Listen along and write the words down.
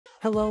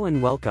Hello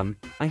and welcome.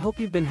 I hope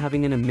you've been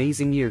having an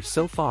amazing year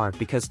so far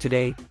because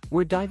today,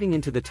 we're diving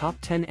into the top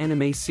 10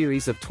 anime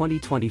series of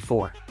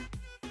 2024.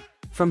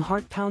 From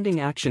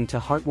heart-pounding action to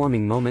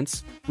heartwarming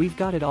moments, we've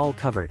got it all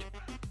covered.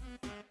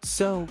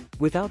 So,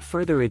 without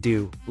further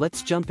ado,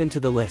 let's jump into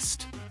the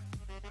list.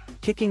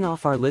 Kicking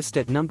off our list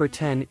at number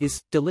 10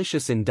 is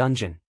Delicious in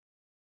Dungeon.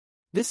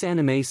 This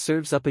anime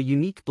serves up a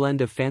unique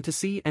blend of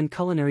fantasy and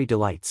culinary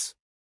delights.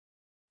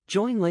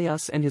 Join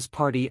Leas and his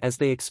party as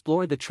they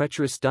explore the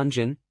treacherous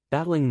dungeon,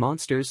 battling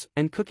monsters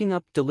and cooking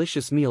up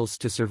delicious meals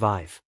to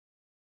survive.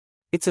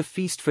 It's a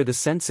feast for the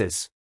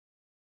senses.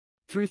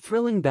 Through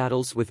thrilling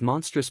battles with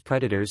monstrous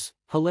predators,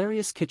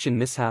 hilarious kitchen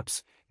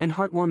mishaps, and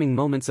heartwarming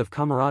moments of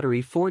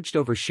camaraderie forged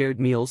over shared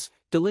meals,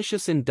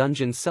 Delicious in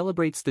Dungeon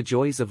celebrates the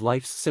joys of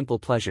life's simple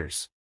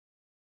pleasures.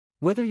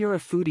 Whether you're a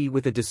foodie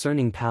with a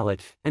discerning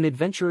palate, an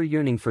adventurer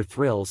yearning for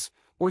thrills,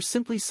 or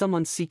simply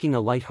someone seeking a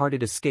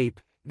light-hearted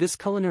escape, this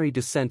culinary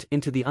descent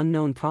into the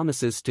unknown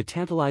promises to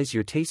tantalize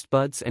your taste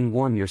buds and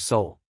warm your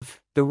soul.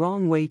 The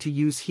wrong way to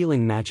use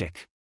healing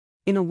magic.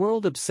 In a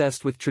world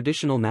obsessed with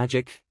traditional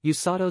magic,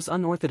 Usato's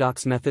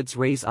unorthodox methods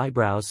raise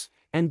eyebrows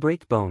and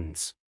break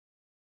bones.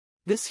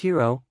 This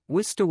hero,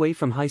 whisked away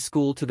from high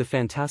school to the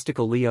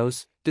fantastical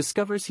Leos,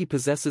 discovers he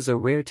possesses a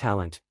rare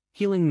talent,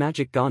 healing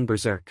magic gone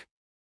berserk.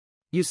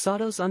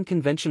 Usato's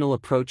unconventional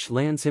approach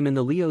lands him in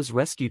the Leos'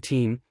 rescue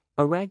team,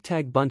 a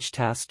ragtag bunch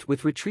tasked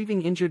with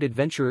retrieving injured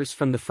adventurers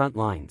from the front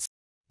lines.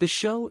 The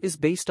show is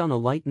based on a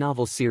light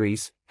novel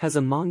series, has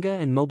a manga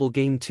and mobile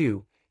game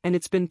too, and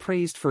it's been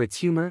praised for its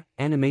humor,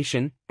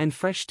 animation, and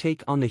fresh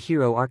take on the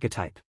hero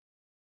archetype.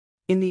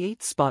 In the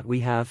 8th spot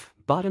we have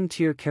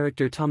bottom-tier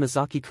character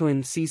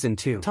Tamazaki-kun Season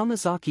 2.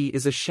 Tamazaki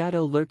is a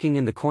shadow lurking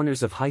in the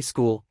corners of high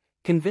school,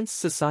 convinced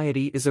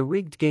society is a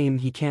rigged game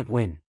he can't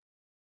win.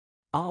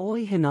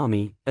 Aoi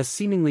Hinami, a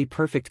seemingly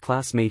perfect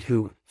classmate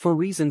who, for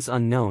reasons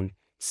unknown,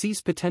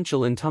 sees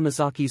potential in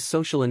Tamazaki's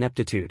social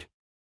ineptitude.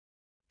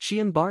 She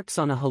embarks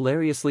on a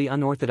hilariously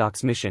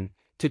unorthodox mission,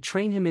 to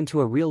train him into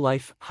a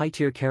real-life,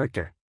 high-tier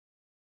character.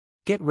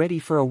 Get ready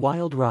for a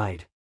wild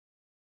ride.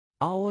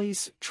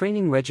 Aoi's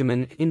training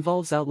regimen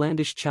involves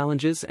outlandish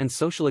challenges and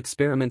social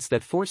experiments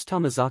that force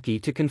Tamazaki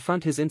to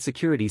confront his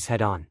insecurities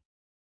head-on.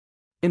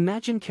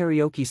 Imagine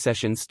karaoke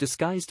sessions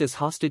disguised as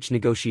hostage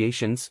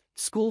negotiations,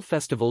 school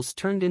festivals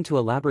turned into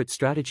elaborate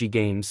strategy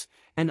games,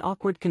 and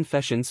awkward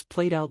confessions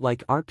played out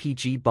like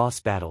RPG boss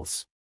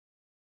battles.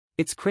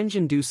 It's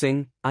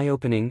cringe-inducing,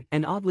 eye-opening,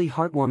 and oddly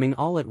heartwarming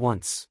all at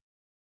once.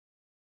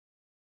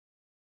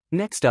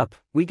 Next up,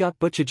 we got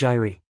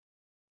Butchajiri.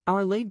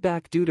 Our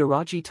laid-back dude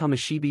Araji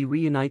Tamashibi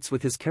reunites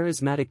with his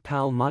charismatic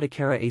pal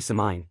Matakara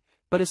Asamine,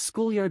 but a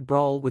schoolyard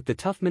brawl with the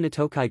tough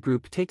Minatokai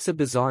group takes a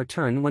bizarre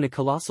turn when a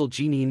colossal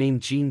genie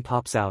named Jean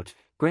pops out,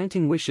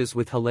 granting wishes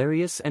with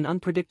hilarious and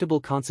unpredictable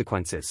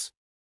consequences.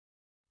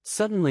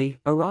 Suddenly,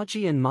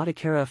 Araji and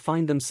Matakara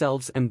find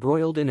themselves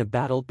embroiled in a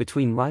battle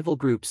between rival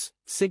groups,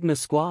 Sigma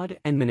Squad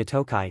and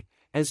Minatokai,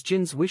 as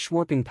Jin's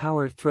wish-warping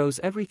power throws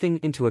everything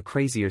into a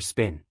crazier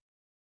spin.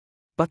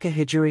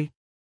 Butchajiri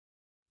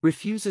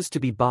refuses to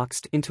be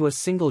boxed into a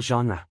single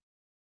genre.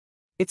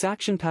 It's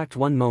action-packed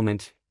one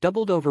moment,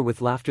 doubled over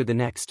with laughter the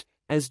next,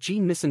 as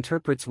Jean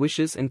misinterprets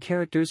wishes and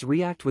characters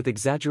react with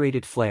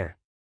exaggerated flair.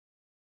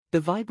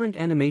 The vibrant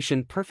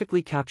animation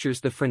perfectly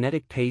captures the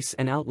frenetic pace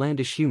and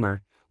outlandish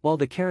humor, while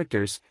the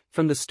characters,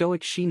 from the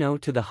stoic Shino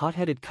to the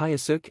hot-headed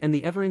Kayasuke and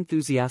the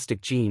ever-enthusiastic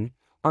Jean,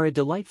 are a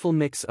delightful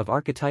mix of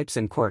archetypes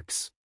and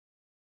quirks.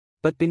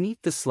 But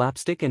beneath the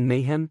slapstick and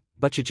mayhem,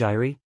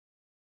 Butchajiri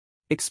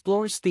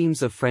explores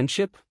themes of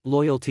friendship,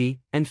 loyalty,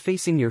 and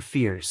facing your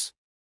fears.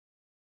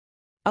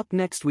 Up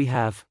next we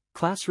have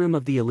Classroom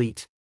of the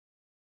Elite.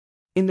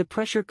 In the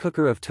pressure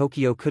cooker of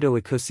Tokyo Kudo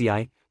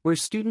Ikusiai, where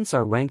students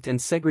are ranked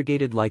and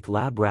segregated like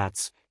lab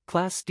rats,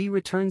 Class D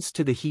returns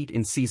to the heat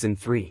in Season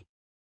 3.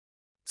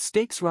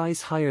 Stakes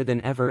rise higher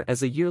than ever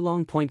as a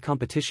year-long point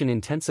competition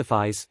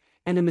intensifies,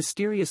 and a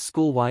mysterious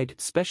school-wide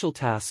special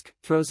task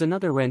throws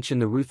another wrench in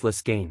the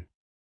ruthless game.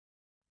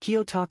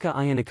 Kiyotaka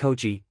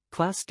Ayanokoji,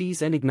 Class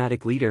D's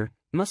enigmatic leader,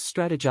 must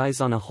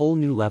strategize on a whole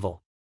new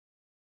level.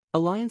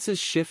 Alliances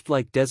shift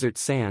like desert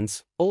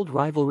sands, old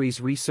rivalries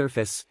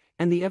resurface,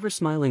 and the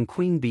ever-smiling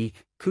Queen Bee,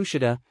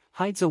 Kushida,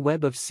 hides a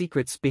web of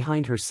secrets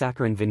behind her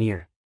saccharine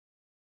veneer.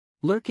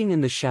 Lurking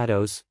in the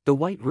shadows, the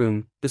White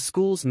Room, the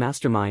school's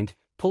mastermind,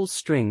 pulls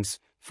strings,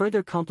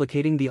 further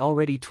complicating the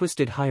already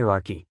twisted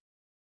hierarchy.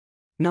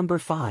 Number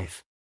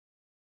 5.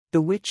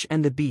 The Witch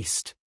and the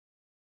Beast.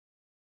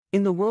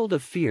 In the world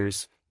of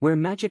fears, where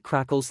magic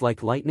crackles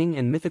like lightning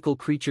and mythical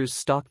creatures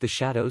stalk the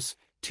shadows,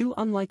 two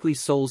unlikely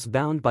souls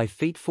bound by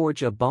fate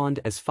forge a bond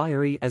as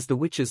fiery as the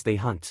witches they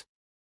hunt.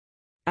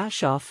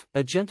 Ashoff,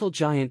 a gentle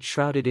giant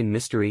shrouded in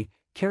mystery,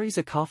 carries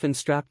a coffin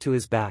strapped to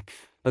his back,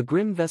 a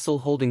grim vessel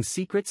holding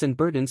secrets and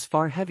burdens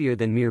far heavier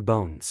than mere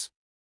bones.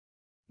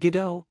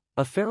 Gido,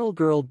 a feral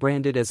girl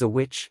branded as a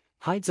witch,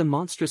 hides a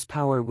monstrous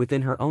power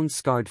within her own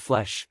scarred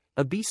flesh,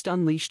 a beast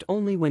unleashed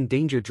only when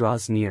danger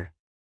draws near.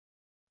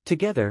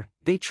 Together,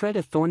 they tread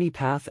a thorny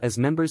path as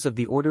members of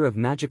the Order of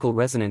Magical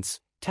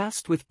Resonance,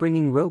 tasked with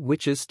bringing rogue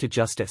witches to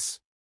justice.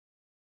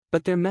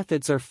 But their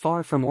methods are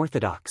far from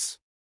orthodox.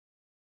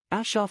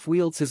 Ashoff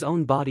wields his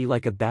own body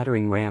like a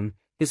battering ram,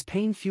 his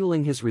pain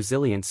fueling his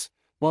resilience,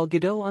 while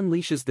Godot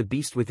unleashes the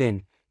beast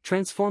within,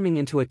 transforming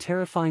into a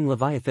terrifying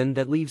leviathan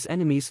that leaves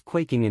enemies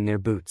quaking in their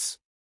boots.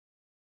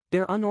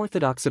 Their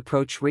unorthodox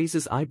approach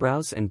raises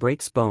eyebrows and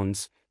breaks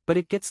bones, but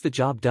it gets the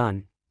job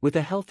done, with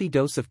a healthy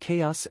dose of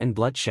chaos and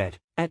bloodshed.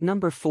 At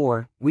number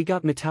 4, we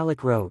got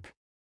Metallic Rogue.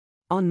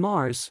 On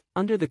Mars,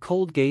 under the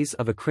cold gaze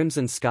of a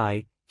crimson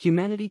sky,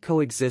 humanity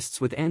coexists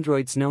with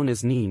androids known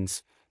as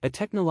Neens, a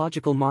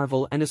technological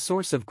marvel and a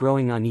source of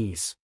growing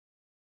unease.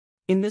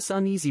 In this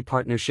uneasy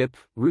partnership,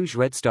 Rouge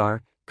Red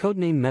Star,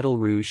 codename Metal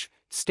Rouge,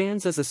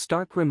 stands as a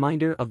stark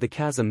reminder of the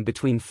chasm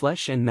between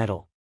flesh and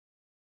metal.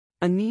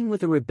 A Neen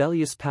with a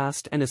rebellious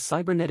past and a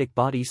cybernetic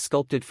body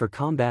sculpted for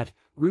combat,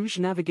 Rouge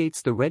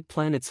navigates the Red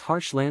Planet's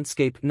harsh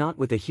landscape not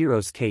with a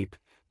hero's cape,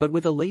 but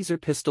with a laser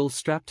pistol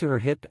strapped to her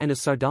hip and a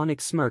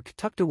sardonic smirk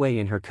tucked away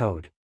in her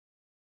code.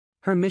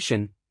 Her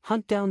mission: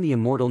 hunt down the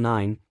Immortal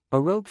Nine, a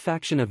rogue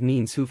faction of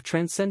Neens who've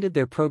transcended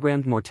their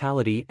programmed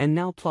mortality and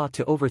now plot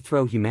to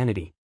overthrow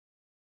humanity.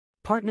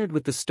 Partnered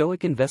with the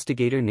stoic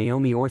investigator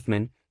Naomi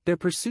Orthman, their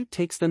pursuit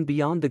takes them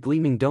beyond the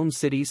gleaming dome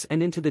cities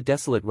and into the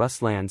desolate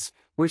rustlands,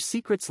 where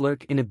secrets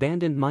lurk in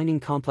abandoned mining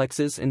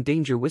complexes and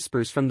danger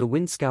whispers from the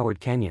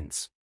wind-scoured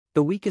canyons.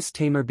 The weakest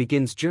tamer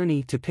begins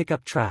journey to pick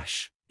up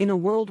trash. In a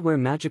world where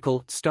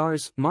magical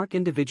stars mark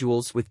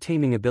individuals with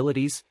taming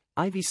abilities,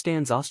 Ivy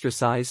stands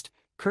ostracized,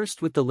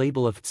 cursed with the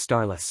label of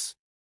starless.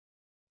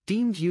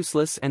 Deemed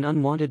useless and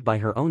unwanted by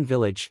her own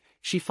village,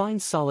 she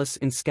finds solace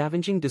in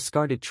scavenging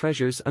discarded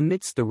treasures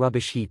amidst the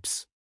rubbish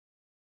heaps.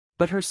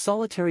 But her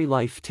solitary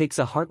life takes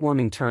a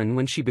heartwarming turn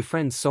when she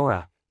befriends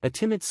Sora, a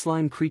timid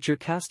slime creature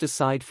cast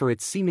aside for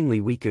its seemingly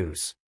weak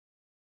ooze.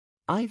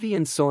 Ivy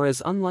and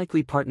Sora's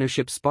unlikely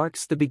partnership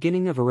sparks the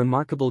beginning of a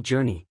remarkable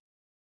journey.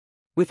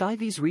 With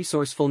Ivy's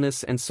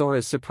resourcefulness and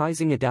Sora's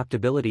surprising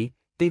adaptability,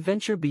 they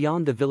venture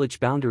beyond the village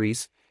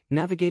boundaries,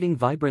 navigating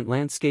vibrant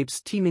landscapes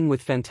teeming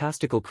with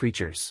fantastical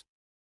creatures.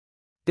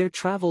 Their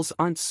travels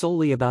aren't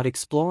solely about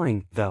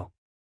exploring, though.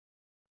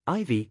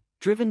 Ivy,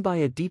 driven by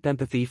a deep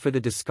empathy for the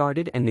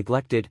discarded and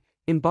neglected,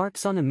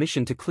 embarks on a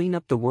mission to clean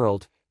up the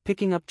world,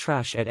 picking up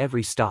trash at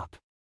every stop.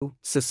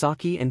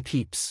 Sasaki and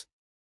Peeps.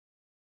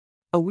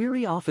 A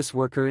weary office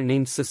worker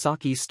named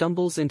Sasaki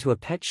stumbles into a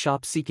pet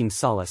shop seeking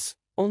solace,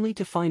 only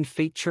to find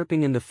fate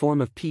chirping in the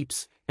form of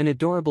Peeps, an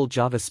adorable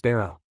Java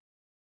sparrow.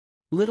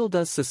 Little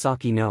does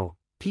Sasaki know,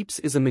 Peeps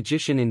is a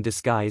magician in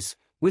disguise,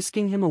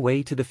 whisking him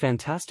away to the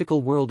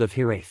fantastical world of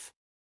Heartfelt.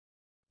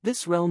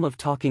 This realm of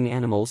talking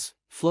animals,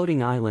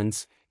 floating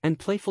islands, and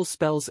playful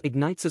spells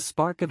ignites a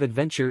spark of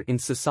adventure in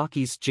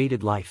Sasaki's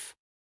jaded life.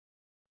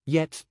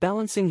 Yet,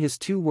 balancing his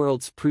two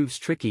worlds proves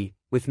tricky,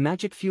 with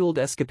magic-fueled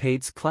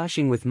escapades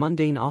clashing with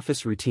mundane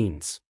office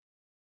routines.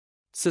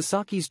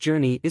 Sasaki's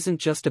journey isn't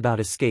just about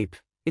escape,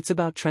 it's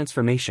about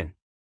transformation.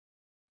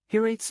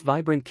 Heartfelt's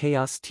vibrant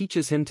chaos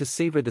teaches him to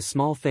savor the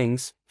small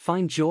things,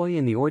 find joy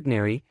in the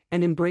ordinary,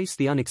 and embrace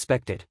the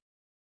unexpected.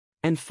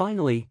 And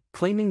finally,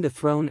 claiming the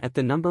throne at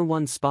the number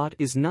 1 spot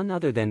is none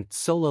other than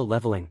Solo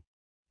Leveling.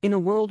 In a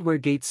world where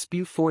gates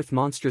spew forth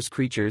monstrous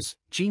creatures,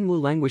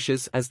 Jinwoo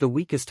languishes as the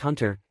weakest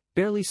hunter,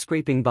 barely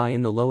scraping by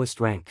in the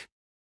lowest rank.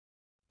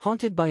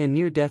 Haunted by a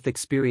near-death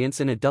experience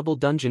in a double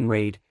dungeon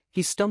raid,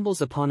 he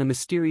stumbles upon a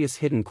mysterious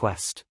hidden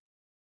quest.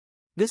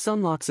 This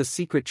unlocks a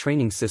secret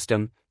training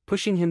system,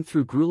 pushing him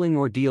through grueling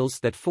ordeals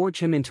that forge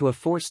him into a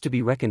force to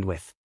be reckoned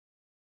with.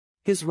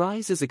 His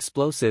rise is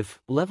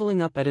explosive,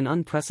 leveling up at an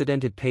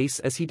unprecedented pace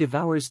as he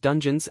devours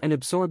dungeons and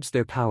absorbs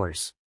their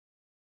powers.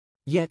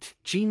 Yet,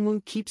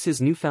 Jinwoo keeps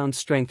his newfound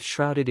strength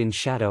shrouded in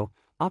shadow,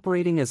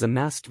 operating as a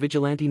masked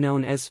vigilante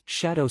known as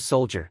Shadow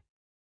Soldier.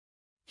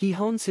 He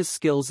hones his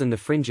skills in the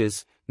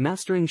fringes,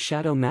 mastering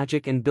shadow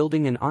magic and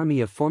building an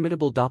army of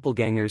formidable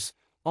doppelgangers,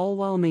 all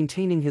while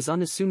maintaining his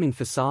unassuming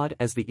facade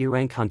as the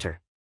E-rank hunter.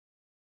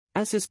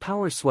 As his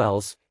power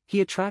swells, he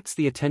attracts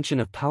the attention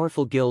of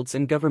powerful guilds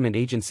and government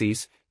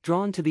agencies,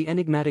 drawn to the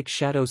enigmatic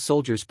Shadow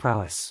Soldier's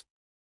prowess.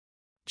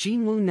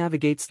 Jinwoo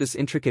navigates this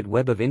intricate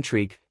web of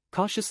intrigue,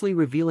 cautiously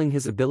revealing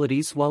his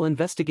abilities while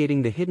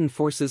investigating the hidden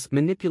forces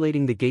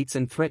manipulating the gates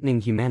and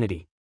threatening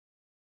humanity.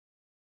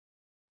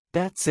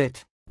 That's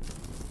it.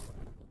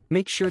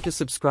 Make sure to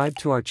subscribe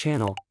to our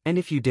channel, and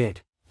if you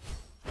did,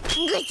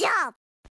 Good job!